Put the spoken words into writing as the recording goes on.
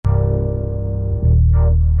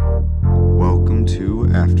Welcome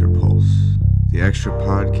to After Pulse, the extra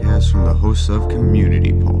podcast from the hosts of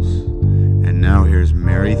Community Pulse. And now here's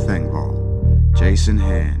Mary Thengvall, Jason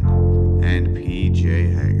Hand, and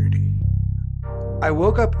PJ Haggerty. I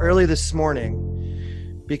woke up early this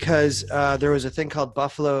morning because there was a thing called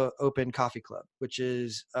Buffalo Open Coffee Club, which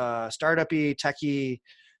is a startup-y, techie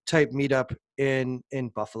type meetup in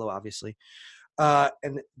Buffalo, obviously.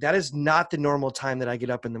 And that is not the normal time that I get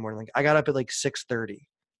up in the morning. Like I got up at like 6:30,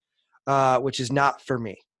 which is not for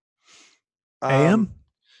me. AM?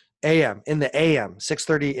 AM in the AM,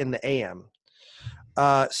 6:30 in the AM.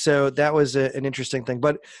 So that was an interesting thing,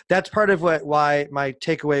 but that's part of why my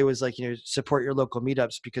takeaway was like, support your local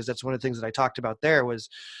meetups, because that's one of the things that I talked about there was,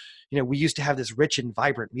 we used to have this rich and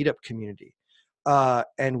vibrant meetup community,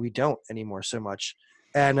 and we don't anymore so much.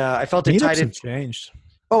 And I felt it tied in. Meetups have changed.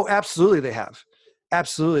 Oh, absolutely they have.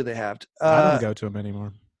 Absolutely they have. I don't go to them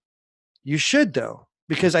anymore. You should though,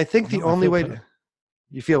 because I think the only way to,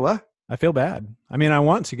 you feel what? I feel bad. I mean, I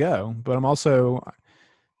want to go, but I'm also,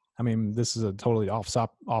 this is a totally off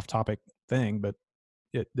topic thing, but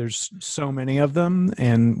there's so many of them,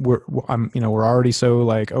 and we're already so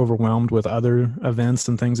like overwhelmed with other events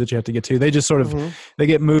and things that you have to get to. They just sort of they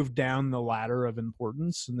get moved down the ladder of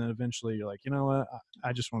importance, and then eventually you're like, you know what,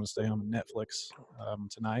 I just want to stay home and Netflix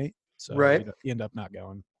tonight. So right, you end up not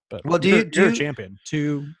going. But well, you're a champion.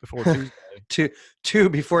 2 before Tuesday. two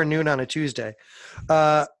before noon on a Tuesday.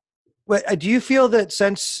 Do you feel that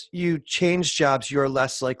since you changed jobs, you're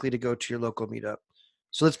less likely to go to your local meetup?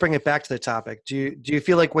 So let's bring it back to the topic. Do you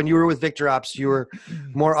feel like when you were with Victor Ops, you were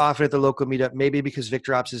more often at the local meetup, maybe because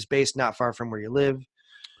Victor Ops is based not far from where you live,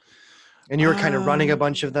 and you were kind of running a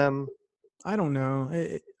bunch of them? I don't know.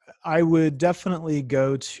 I would definitely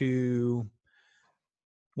go to,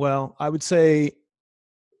 I would say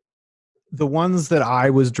the ones that I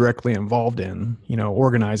was directly involved in,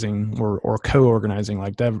 organizing or co-organizing,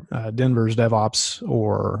 like Denver's DevOps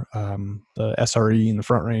or the SRE and the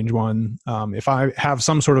Front Range one. If I have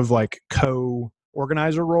some sort of like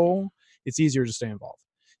co-organizer role, it's easier to stay involved.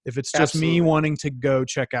 If it's just me wanting to go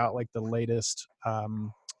check out like the latest,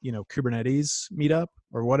 Kubernetes meetup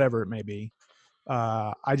or whatever it may be,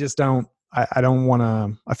 I just don't. I don't want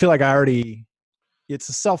to. I feel like I already. It's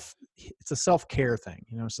a self-care thing,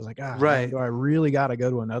 It's like, right. Do I really got to go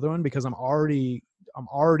to another one? Because I'm already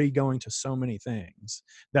going to so many things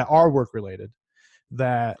that are work related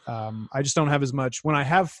that I just don't have as much. When I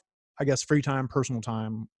have, I guess, free time, personal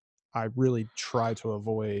time, I really try to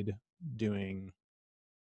avoid doing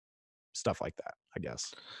stuff like that, I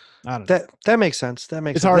guess. I don't know. That makes sense. That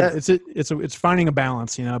makes sense. Hard. It's finding a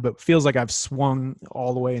balance, but feels like I've swung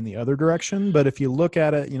all the way in the other direction. But if you look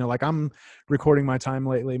at it, like I'm recording my time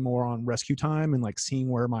lately more on rescue time and like seeing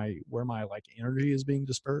where my like energy is being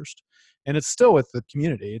dispersed. And it's still with the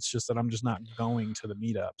community. It's just that I'm just not going to the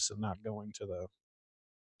meetups and not going to the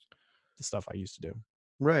stuff I used to do.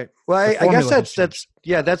 Right. Well, I guess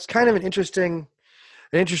that's kind of an interesting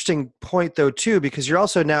point though too, because you're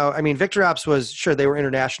also now, Victor Ops was, sure, they were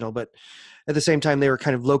international, but at the same time they were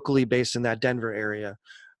kind of locally based in that Denver area.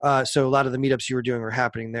 So a lot of the meetups you were doing were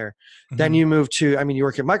happening there. Mm-hmm. Then you moved to, you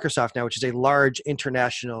work at Microsoft now, which is a large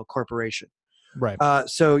international corporation. Right.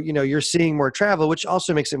 So, you're seeing more travel, which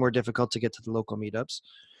also makes it more difficult to get to the local meetups.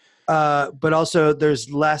 But also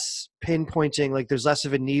there's less pinpointing, like there's less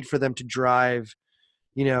of a need for them to drive,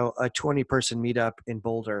 a 20-person meetup in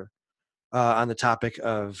Boulder. On the topic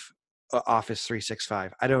of Office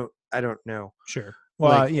 365. I don't know. Sure.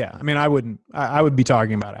 Well, yeah. I would be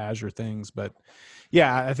talking about Azure things, but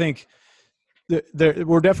yeah, I think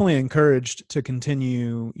we're definitely encouraged to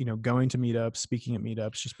continue, going to meetups, speaking at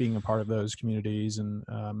meetups, just being a part of those communities, and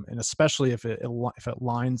especially if it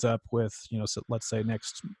lines up with, so let's say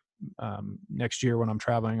next year when I'm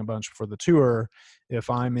traveling a bunch for the tour, if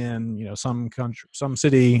I'm in, some country, some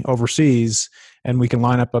city overseas, and we can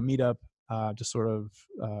line up a meetup to sort of,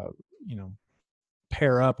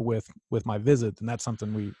 pair up with my visit, then that's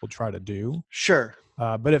something we will try to do. Sure.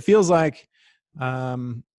 But it feels like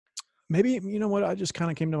maybe, what I just kind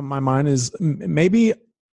of came to my mind is maybe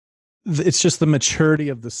it's just the maturity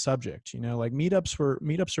of the subject, like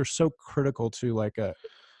meetups are so critical to like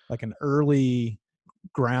an early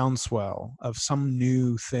groundswell of some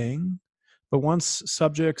new thing. But once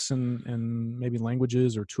subjects and maybe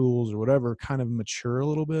languages or tools or whatever kind of mature a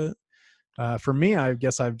little bit, for me, I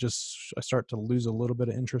guess I start to lose a little bit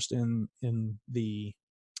of interest in the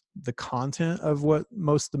content of what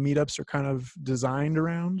most of the meetups are kind of designed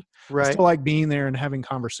around. Right. I still like being there and having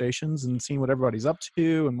conversations and seeing what everybody's up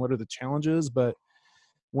to and what are the challenges. But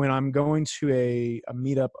when I'm going to a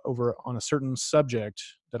meetup over on a certain subject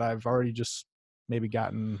that I've already just maybe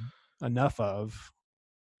gotten enough of,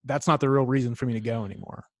 that's not the real reason for me to go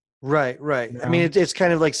anymore. Right. You I know? mean, it's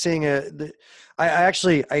kind of like seeing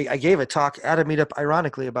I gave a talk at a meetup,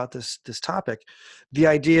 ironically, about this topic, the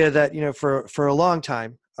idea that, you know, for a long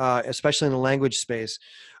time, especially in the language space,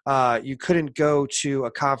 you couldn't go to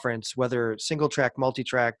a conference, whether single track, multi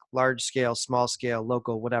track, large scale, small scale,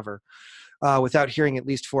 local, whatever, without hearing at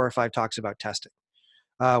least 4 or 5 talks about testing.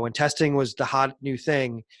 When testing was the hot new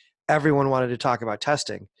thing, everyone wanted to talk about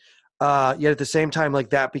testing. Yet at the same time, like,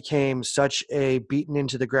 that became such a beaten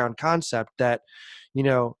into the ground concept that, you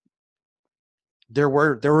know, there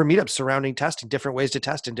were meetups surrounding testing, different ways to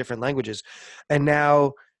test in different languages, and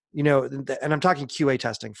now, you know, and I'm talking QA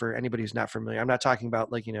testing for anybody who's not familiar. I'm not talking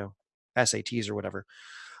about, like, you know, SATs or whatever.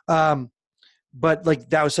 Um, but like,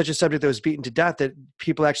 that was such a subject that was beaten to death that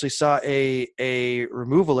people actually saw a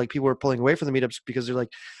removal. Like, people were pulling away from the meetups because they're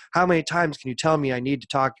like, how many times can you tell me I need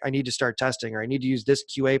to start testing, or I need to use this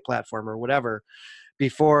QA platform or whatever,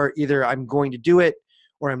 before either I'm going to do it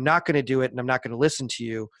or I'm not going to do it, and I'm not going to listen to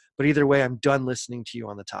you. But either way, I'm done listening to you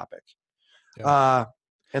on the topic. Yeah.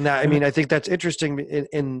 And that, I mean, I think that's interesting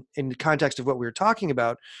in the context of what we were talking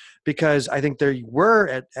about, because I think there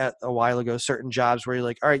were at a while ago certain jobs where you're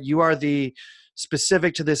like, all right, you are the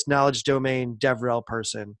specific to this knowledge domain DevRel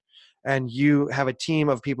person, and you have a team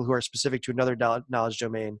of people who are specific to another knowledge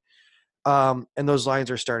domain. And those lines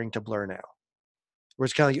are starting to blur now, where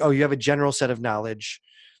it's kind of like, oh, you have a general set of knowledge.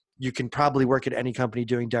 You can probably work at any company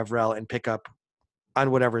doing DevRel and pick up on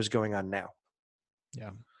whatever is going on now.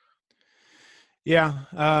 Yeah. Yeah.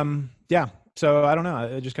 So I don't know.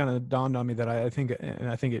 It just kind of dawned on me that I think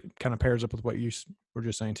it kind of pairs up with what you were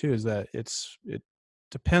just saying too, is that it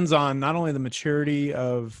depends on not only the maturity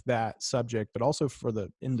of that subject, but also for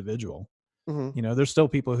the individual. Mm-hmm. You know, there's still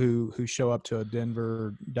people who show up to a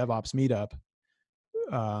Denver DevOps meetup,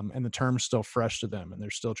 and the term's still fresh to them, and they're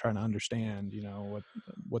still trying to understand, you know,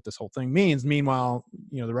 what this whole thing means. Meanwhile,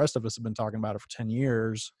 you know, the rest of us have been talking about it for 10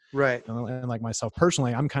 years. Right. And like myself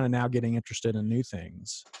personally, I'm kind of now getting interested in new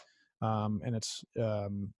things. And it's,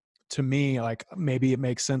 to me, like, maybe it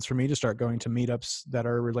makes sense for me to start going to meetups that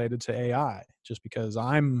are related to AI, just because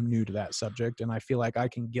I'm new to that subject and I feel like I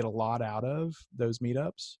can get a lot out of those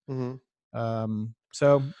meetups. Mm-hmm.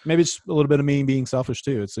 So maybe it's a little bit of me being selfish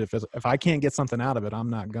too. It's if I can't get something out of it, I'm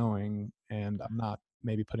not going, and I'm not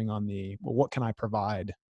maybe putting on what can I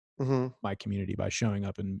provide Mm-hmm. my community by showing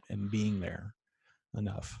up and being there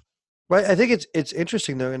enough. Well, I think it's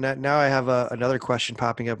interesting though, and that now I have another question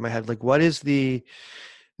popping up in my head. Like, what is the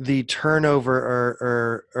turnover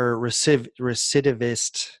or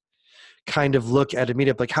recidivist kind of look at a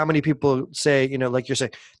meetup? Like, how many people say, you know, like you're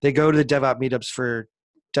saying, they go to the DevOps meetups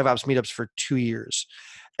for 2 years,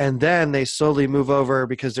 and then they slowly move over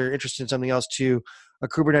because they're interested in something else to a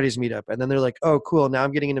Kubernetes meetup, and then they're like, oh, cool, now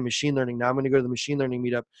I'm getting into machine learning. Now I'm going to go to the machine learning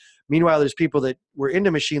meetup. Meanwhile, there's people that were into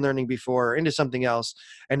machine learning before or into something else,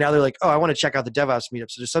 and now they're like, oh, I want to check out the DevOps meetup.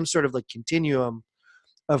 So there's some sort of like continuum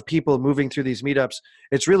of people moving through these meetups.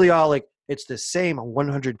 It's really all like, it's the same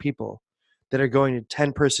 100 people that are going to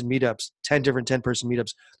 10-person meetups, 10 different 10-person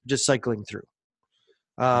meetups, just cycling through.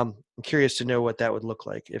 I'm curious to know what that would look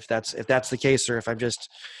like, if that's the case, or if I'm just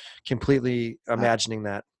completely imagining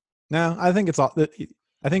that. No, I think it's something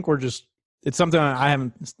I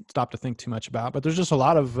haven't stopped to think too much about, but there's just a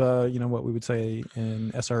lot of, you know, what we would say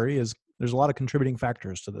in SRE is there's a lot of contributing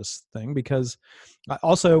factors to this thing, because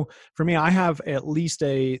also for me, I have at least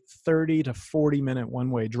a 30 to 40 minute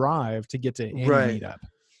one-way drive to get to any meetup.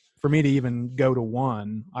 For me to even go to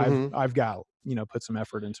one, I've got, you know, put some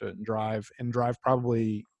effort into it and drive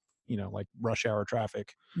probably, you know, like rush hour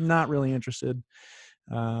traffic. Not really interested,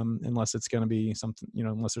 unless it's going to be something, you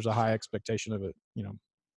know, unless there's a high expectation of it, you know,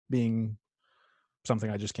 being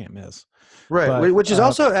something I just can't miss. Right. But, which is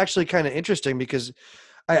also actually kind of interesting, because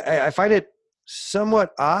I find it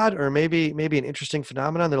somewhat odd, or maybe an interesting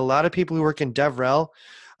phenomenon, that a lot of people who work in DevRel,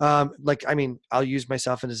 like, I mean, I'll use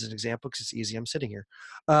myself as an example because it's easy. I'm sitting here.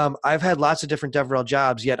 I've had lots of different DevRel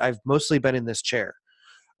jobs, yet I've mostly been in this chair.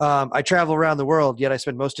 I travel around the world, yet I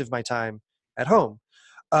spend most of my time at home.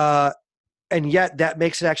 And yet that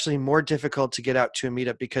makes it actually more difficult to get out to a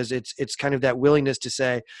meetup, because it's kind of that willingness to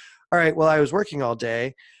say, all right, well, I was working all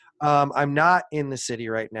day. I'm not in the city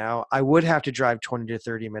right now. I would have to drive 20 to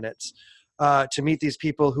 30 minutes to meet these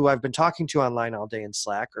people who I've been talking to online all day in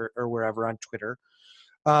Slack or wherever on Twitter.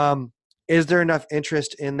 Is there enough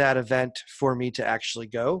interest in that event for me to actually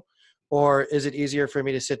go? Or is it easier for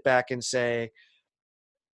me to sit back and say,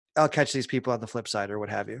 I'll catch these people on the flip side, or what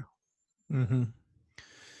have you? Mm-hmm.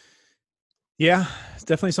 Yeah, it's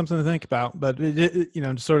definitely something to think about. But you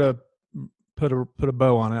know, to sort of put a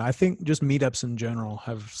bow on it, I think just meetups in general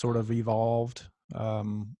have sort of evolved.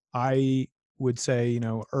 I would say, you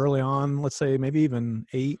know, early on, let's say maybe even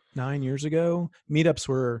 8-9 years ago, meetups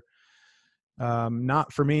were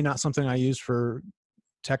not for me, not something I used for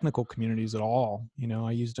technical communities at all. You know,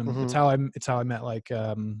 I used them. Mm-hmm. It's how I met like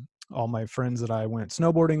all my friends that I went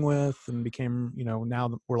snowboarding with and became, you know,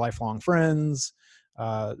 now we're lifelong friends.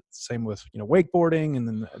 Same with, you know, wakeboarding, and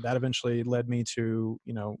then that eventually led me to,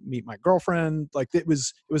 you know, meet my girlfriend. Like it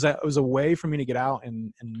was a way for me to get out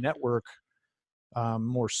and network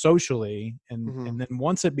more socially, and Mm-hmm. then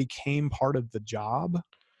once it became part of the job,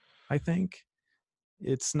 I think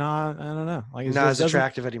it's not. I don't know. Like Not it as doesn't.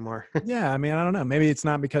 attractive anymore. Yeah, I mean, I don't know. Maybe it's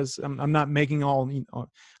not because I'm not making all. You know,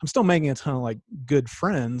 I'm still making a ton of like good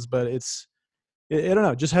friends, but I don't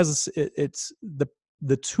know. It just has it's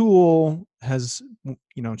the tool has,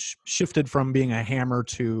 you know, shifted from being a hammer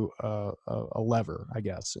to a lever. I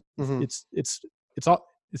guess Mm-hmm. it's all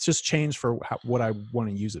it's just changed for what I want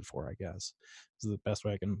to use it for. I guess is the best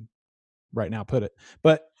way I can right now put it.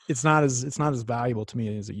 But it's not as valuable to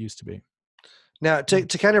me as it used to be. Now,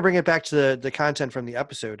 to kind of bring it back to the content from the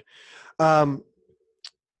episode, because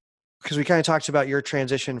we kind of talked about your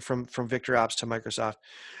transition from VictorOps to Microsoft.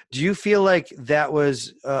 Do you feel like that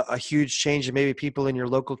was a huge change, and maybe people in your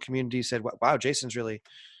local community said, "Wow, Jason's really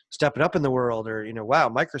stepping up in the world," or, you know, "Wow,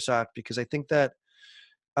 Microsoft"? Because I think that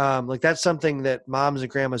like that's something that moms and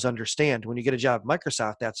grandmas understand. When you get a job at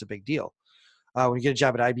Microsoft, that's a big deal. When you get a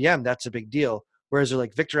job at IBM, that's a big deal. Whereas they're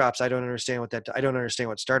like VictorOps, I don't understand what that. I don't understand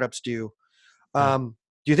what startups do. Yeah.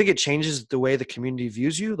 Do you think it changes the way the community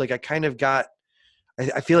views you? Like I kind of got.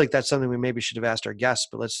 I feel like that's something we maybe should have asked our guests,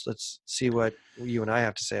 but let's see what you and I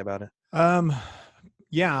have to say about it. Um,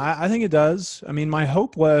 yeah, I think it does. I mean, my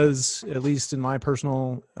hope was, at least in my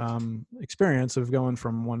personal experience of going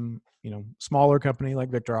from one, you know, smaller company like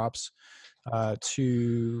VictorOps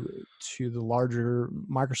to the larger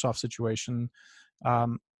Microsoft situation.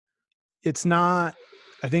 Um, it's not.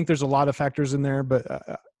 I think there's a lot of factors in there, but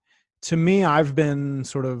to me, I've been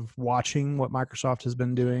sort of watching what Microsoft has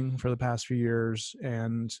been doing for the past few years,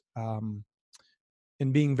 and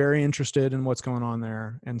being very interested in what's going on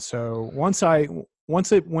there. And so once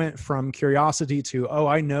it went from curiosity to, oh,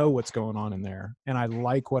 I know what's going on in there, and I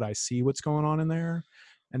like what I see what's going on in there,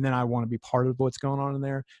 and then I want to be part of what's going on in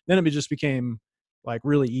there, then it just became like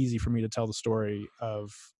really easy for me to tell the story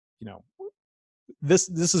of, you know, this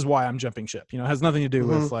is why I'm jumping ship. You know, it has nothing to do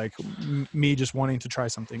Mm-hmm. with like me just wanting to try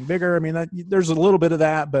something bigger. I mean, that there's a little bit of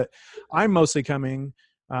that, but I'm mostly coming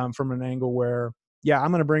from an angle where, yeah,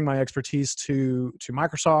 I'm going to bring my expertise to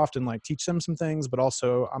Microsoft and like teach them some things, but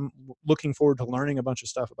also I'm looking forward to learning a bunch of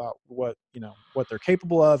stuff about what, you know, what they're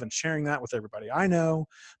capable of and sharing that with everybody I know.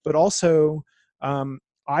 But also,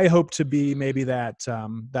 I hope to be maybe that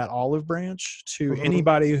olive branch to Mm-hmm.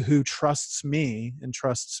 anybody who trusts me and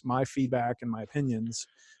trusts my feedback and my opinions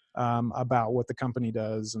about what the company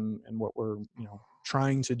does and what we're, you know,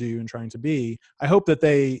 trying to do and trying to be. I hope that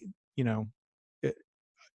they, you know,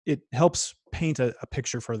 it helps paint a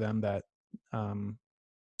picture for them that,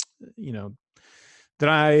 you know, that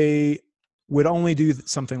I would only do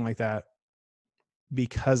something like that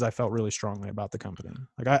because I felt really strongly about the company.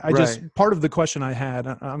 Like I just, Right. part of the question I had,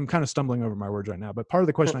 I'm kind of stumbling over my words right now, but part of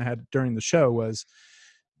the question I had during the show was,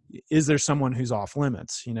 is there someone who's off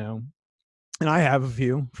limits, you know? And I have a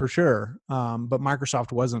few for sure. But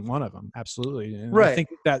Microsoft wasn't one of them. Absolutely. And I Right. think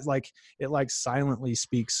that like, it like silently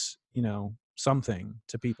speaks, you know, something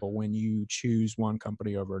to people when you choose one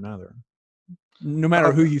company over another, no matter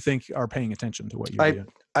Uh, who you think are paying attention to what you're I doing.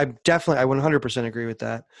 I 100% agree with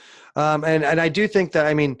that. And I do think that,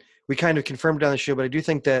 I mean, we kind of confirmed on the show, but I do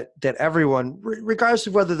think that everyone, regardless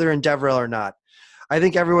of whether they're in DevRel or not, I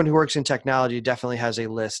think everyone who works in technology definitely has a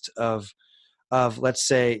list of let's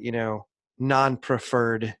say, you know,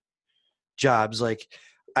 non-preferred jobs. Like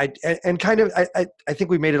and kind of I think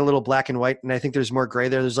we made it a little black and white, and I think there's more gray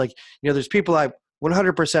there. There's like, you know, there's people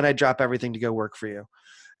 100% I'd drop everything to go work for you.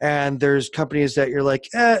 And there's companies that you're like,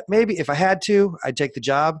 maybe if I had to, I'd take the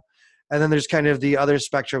job. And then there's kind of the other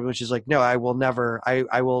spectrum, which is like, no, I will never,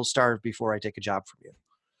 I will starve before I take a job from you.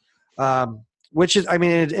 Which is, I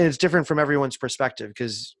mean, it's different from everyone's perspective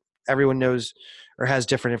because everyone knows or has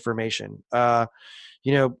different information.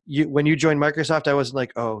 You know, when you joined Microsoft, I wasn't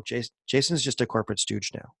like, oh, Jason's just a corporate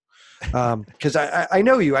stooge now. Because I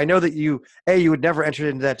know you. I know that you would never enter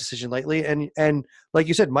into that decision lightly. And like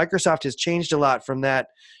you said, Microsoft has changed a lot from that,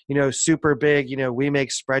 you know, super big, you know, we make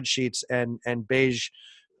spreadsheets and beige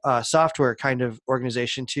software kind of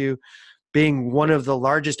organization to being one of the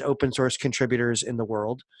largest open source contributors in the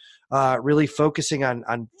world, really focusing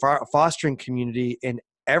on fostering community in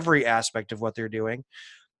every aspect of what they're doing.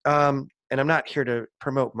 And I'm not here to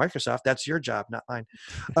promote Microsoft. That's your job, not mine.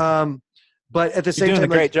 But at the same You're doing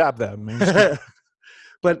time, a great job though.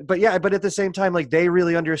 but at the same time, like they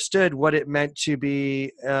really understood what it meant to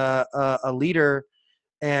be a leader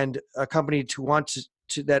and a company to want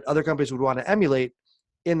to that other companies would want to emulate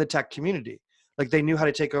in the tech community. Like they knew how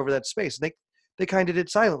to take over that space. And they kind of did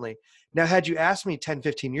silently. Now, had you asked me 10,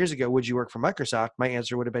 15 years ago, would you work for Microsoft? My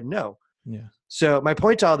answer would have been no. Yeah. So my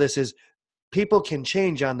point to all this is people can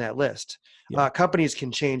change on that list. Yeah. Companies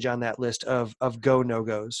can change on that list of go,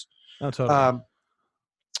 no-goes. Oh, totally.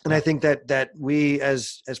 And I think that we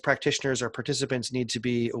as practitioners or participants need to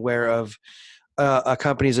be aware of a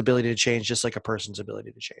company's ability to change, just like a person's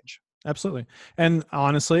ability to change. Absolutely. And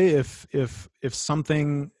honestly, if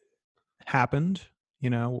something happened,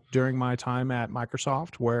 during my time at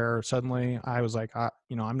Microsoft, where suddenly I was like,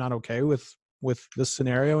 I'm not okay with this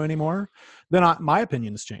scenario anymore, then my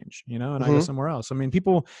opinions change, and I go somewhere else. I mean,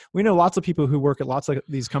 we know lots of people who work at lots of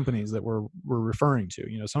these companies that we're referring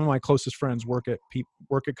to. Some of my closest friends work at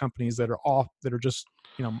companies that are just,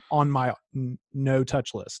 on my no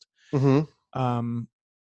touch list. Mm-hmm.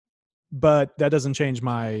 But that doesn't change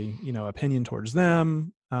my, opinion towards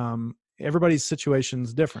them. Everybody's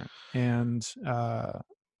situation's different. And,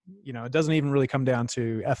 it doesn't even really come down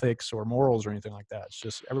to ethics or morals or anything like that. It's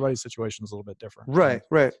just everybody's situation is a little bit different. Right.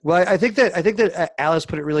 Well, I think that Alice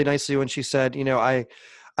put it really nicely when she said,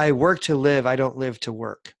 I work to live. I don't live to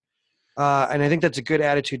work. And I think that's a good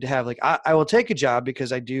attitude to have. Like, I will take a job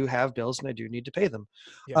because I do have bills and I do need to pay them.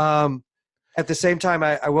 Yeah. At the same time,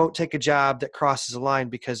 I won't take a job that crosses a line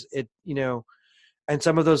because it, and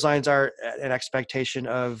some of those lines are an expectation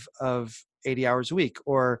of 80 hours a week,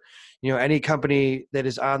 or, any company that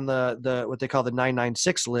is on the what they call the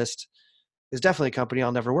 996 list is definitely a company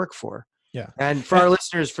I'll never work for. Yeah. And for our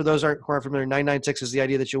listeners, for those who aren't familiar, 996 is the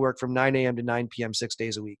idea that you work from 9 a.m. to 9 p.m. 6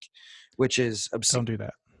 days a week, which is obscene. Don't do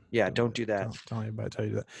that. Yeah, don't do that. Don't anybody tell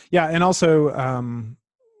you that. Yeah, and also,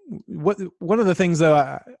 one of the things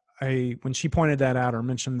though, I when she pointed that out or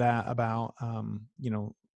mentioned that about,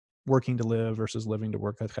 working to live versus living to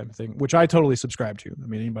work, that kind of thing, which I totally subscribe to. I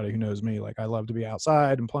mean, anybody who knows me, like I love to be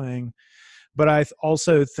outside and playing, but I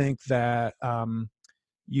also think that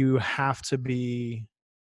you have to be.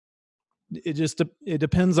 It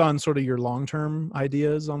depends on sort of your long-term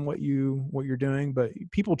ideas on what you're doing, but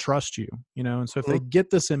people trust you, and so if they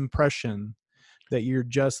get this impression that you're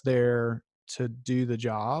just there to do the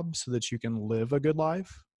job so that you can live a good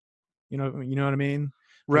life, you know what I mean?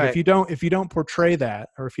 Right. Like if you don't portray that,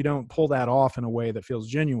 or if you don't pull that off in a way that feels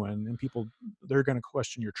genuine, and they're going to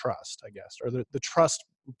question your trust, I guess, or the trust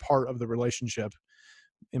part of the relationship,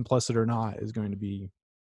 implicit or not, is going to be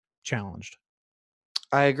challenged.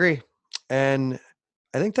 I agree. And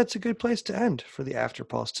I think that's a good place to end for the After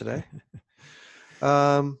Pulse today.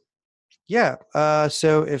 So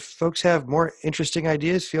if folks have more interesting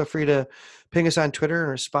ideas, feel free to ping us on Twitter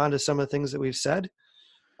and respond to some of the things that we've said.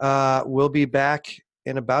 We'll be back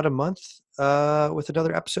in about a month with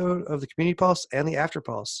another episode of the Community Pulse and the After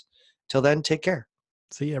Pulse. Till then, take care.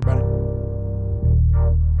 See you, everybody.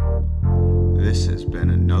 This has been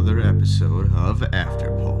another episode of After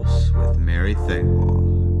Pulse with Mary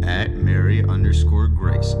Thengwall at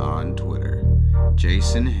Mary_Grace on Twitter,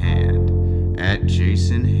 Jason Hand at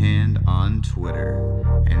Jason Hand on Twitter,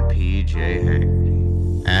 and PJ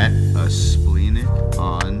Haggerty at A Splenic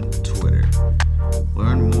on Twitter.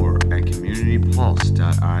 Learn more at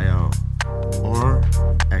communitypulse.io or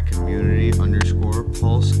at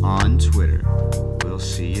community_pulse on Twitter. We'll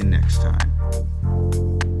see you next time.